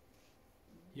 Disappointment.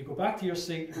 You go back to your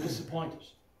seat, you're disappointed.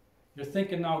 You're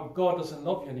thinking now God doesn't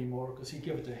love you anymore because he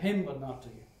gave it to him but not to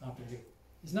you.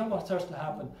 Isn't that what starts to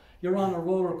happen? You're on a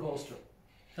roller coaster.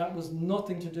 That was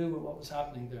nothing to do with what was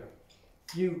happening there.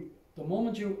 The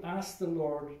moment you asked the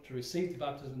Lord to receive the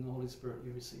baptism in the Holy Spirit,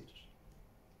 you received it.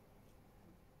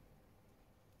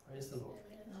 Praise the Lord.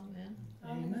 Amen.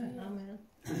 Amen. Amen.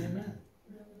 Amen.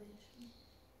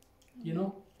 You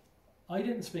know, I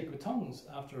didn't speak with tongues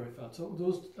after I felt. So there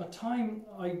was a time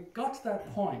I got to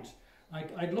that point.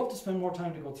 I'd love to spend more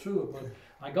time to go through it, but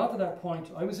I got to that point.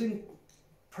 I was in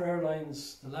prayer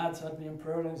lines. The lads had me in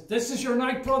prayer lines. This is your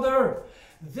night, brother.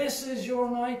 This is your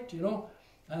night, you know.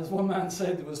 And as one man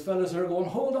said, there was fellas there going,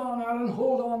 hold on, Alan,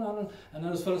 hold on, Alan. And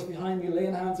there was fellas behind me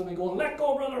laying hands on me going, let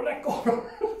go, brother, let go, brother.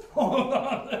 Hold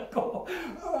on, let go.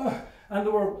 And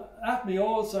they were at me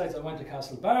all sides. I went to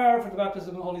Castlebar for the baptism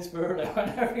of the Holy Spirit. I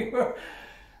went everywhere.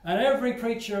 And every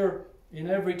preacher in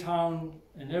every town,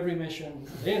 in every mission,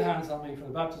 laid hands on me for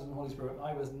the baptism of the Holy Spirit.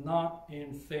 I was not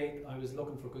in faith. I was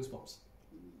looking for goosebumps.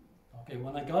 Okay,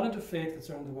 when I got into faith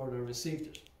concerning the word, I received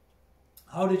it.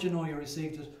 How did you know you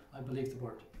received it? I believed the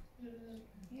word.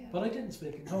 Yeah. But I didn't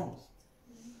speak in tongues.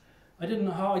 I didn't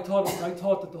know how. I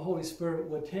thought that the Holy Spirit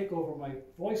would take over my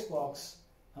voice box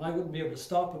and I wouldn't be able to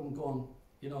stop him going,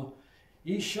 you know,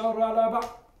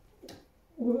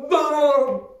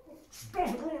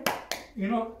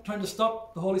 trying to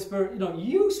stop the Holy Spirit.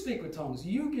 You speak with tongues.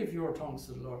 You give your tongues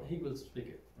to the Lord. He will speak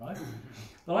it, right?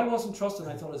 But I wasn't trusting.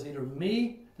 I thought it was either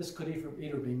me. This could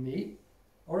either be me,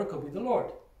 or it could be the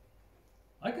Lord.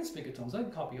 I can speak with tongues. I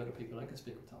can copy other people. I can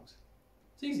speak with tongues.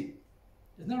 It's easy.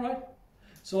 Isn't that right?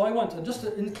 So I want, and just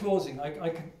in closing, I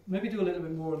could maybe do a little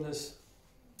bit more on this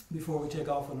before we take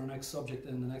off on our next subject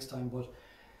in the next time. But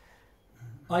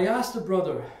I asked a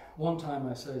brother one time,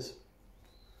 I says,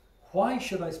 why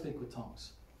should I speak with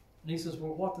tongues? And he says,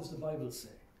 well, what does the Bible say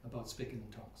about speaking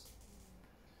in tongues?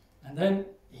 And then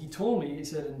he told me, he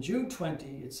said, in Jude 20,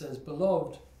 it says,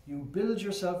 beloved, you build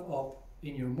yourself up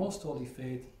in your most holy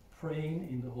faith, praying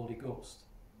in the Holy Ghost.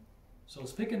 So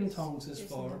speaking in tongues is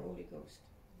for the Holy Ghost.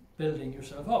 Building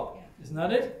yourself up. Yeah. Isn't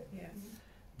that it? Yeah.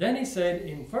 Then he said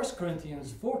in 1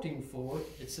 Corinthians 14:4,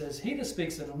 it says, he that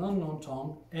speaks in an unknown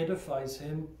tongue edifies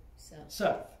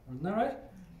himself. Isn't that right?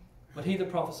 But he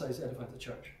that prophesies edifies the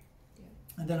church. Yeah.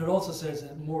 And then it also says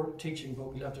more teaching,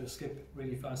 but we'll have to skip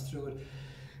really fast through it.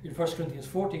 In 1 Corinthians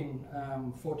 14,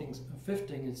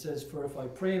 15, it says, for if I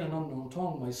pray in an unknown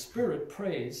tongue, my spirit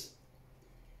prays,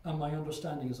 and my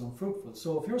understanding is unfruitful.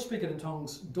 So if you're speaking in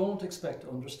tongues, don't expect to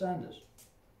understand it.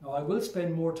 Now, I will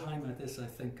spend more time at this, I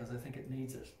think, because I think it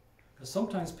needs it. Because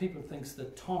sometimes people think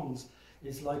that tongues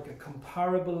is like a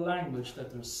comparable language,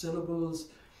 that there's syllables,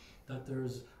 that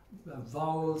there's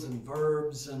vowels and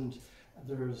verbs, and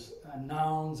there's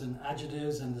nouns and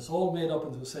adjectives, and it's all made up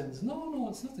into a sentence. No,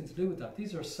 it's nothing to do with that.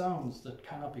 These are sounds that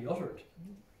cannot be uttered.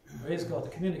 Praise God. The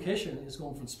communication is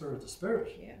going from spirit to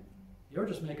spirit. Yeah. You're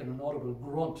just making an audible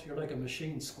grunt. You're like a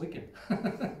machine squeaking.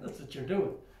 That's what you're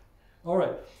doing. All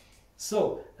right.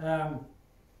 So,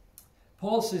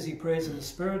 Paul says he prays in the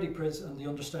Spirit, he prays and the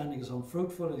understanding is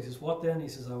unfruitful. He says, what then? He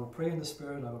says, I will pray in the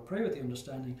Spirit, I will pray with the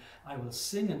understanding, I will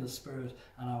sing in the Spirit,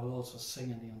 and I will also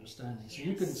sing in the understanding. So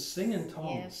you can sing in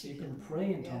tongues, you can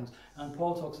pray in tongues, and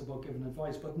Paul talks about giving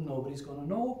advice, but nobody's going to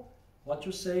know what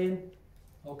you're saying.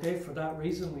 Okay, for that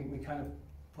reason, we kind of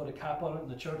put a cap on it in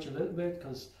the church a little bit,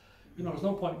 because, there's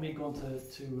no point in me going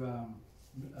to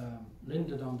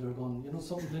Linda down there going,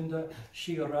 something, Linda,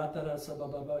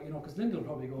 because Linda will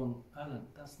probably go, Alan,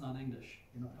 that's not English.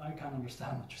 I can't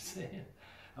understand what you're saying.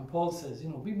 And Paul says,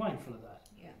 be mindful of that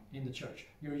in the church.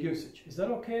 Your usage. Is that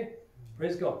okay?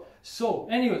 Praise God. So,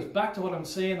 anyways, back to what I'm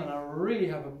saying, and I really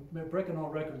have a breaking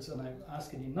all records, and I'm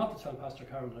asking you not to tell Pastor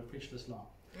Carol that I preached this long.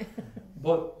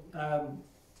 But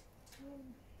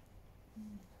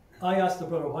I asked the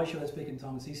brother, why should I speak in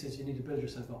tongues? He says, you need to build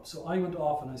yourself up. So I went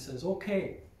off and I says,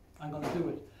 okay, I'm going to do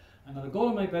it. I'm going to go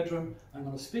to my bedroom, I'm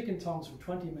going to speak in tongues for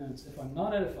 20 minutes. If I'm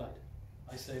not edified,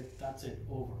 I say, that's it,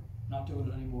 over. Not doing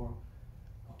it anymore.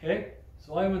 Okay?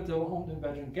 So I went home to the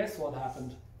bedroom. Guess what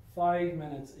happened? 5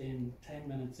 minutes in, 10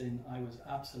 minutes in, I was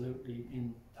absolutely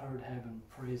in third heaven,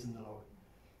 praising the Lord,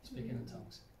 speaking in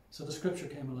tongues. So the scripture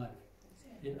came alive.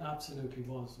 It absolutely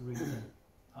was the real thing.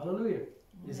 Hallelujah.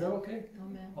 Is that okay?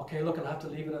 Amen. Okay, look, I'll have to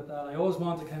leave it at that. I always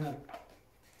want to kind of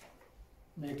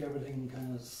make everything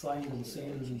kind of signed and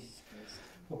sealed.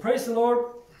 Well, praise the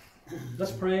Lord.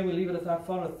 Let's pray. We leave it at that.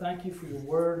 Father, thank you for your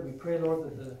word. We pray, Lord,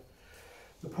 that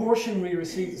the portion we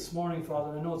received this morning,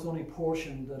 Father, I know it's only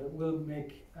portion, that it will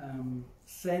make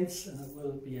sense and it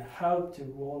will be a help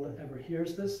to all that ever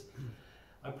hears this.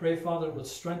 I pray, Father, it will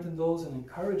strengthen those and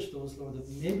encourage those, Lord, that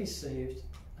may be saved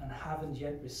and haven't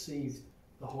yet received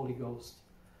the Holy Ghost.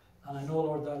 And I know,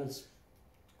 Lord, that is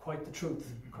quite the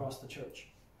truth across the church.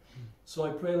 So I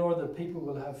pray, Lord, that people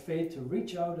will have faith to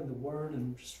reach out in the word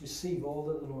and just receive all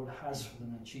that the Lord has for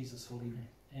them in Jesus' holy name.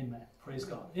 Amen. Praise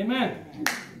God. Amen.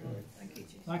 Thank you,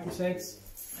 Jesus. Thank you, saints.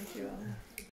 Thank you, Alan.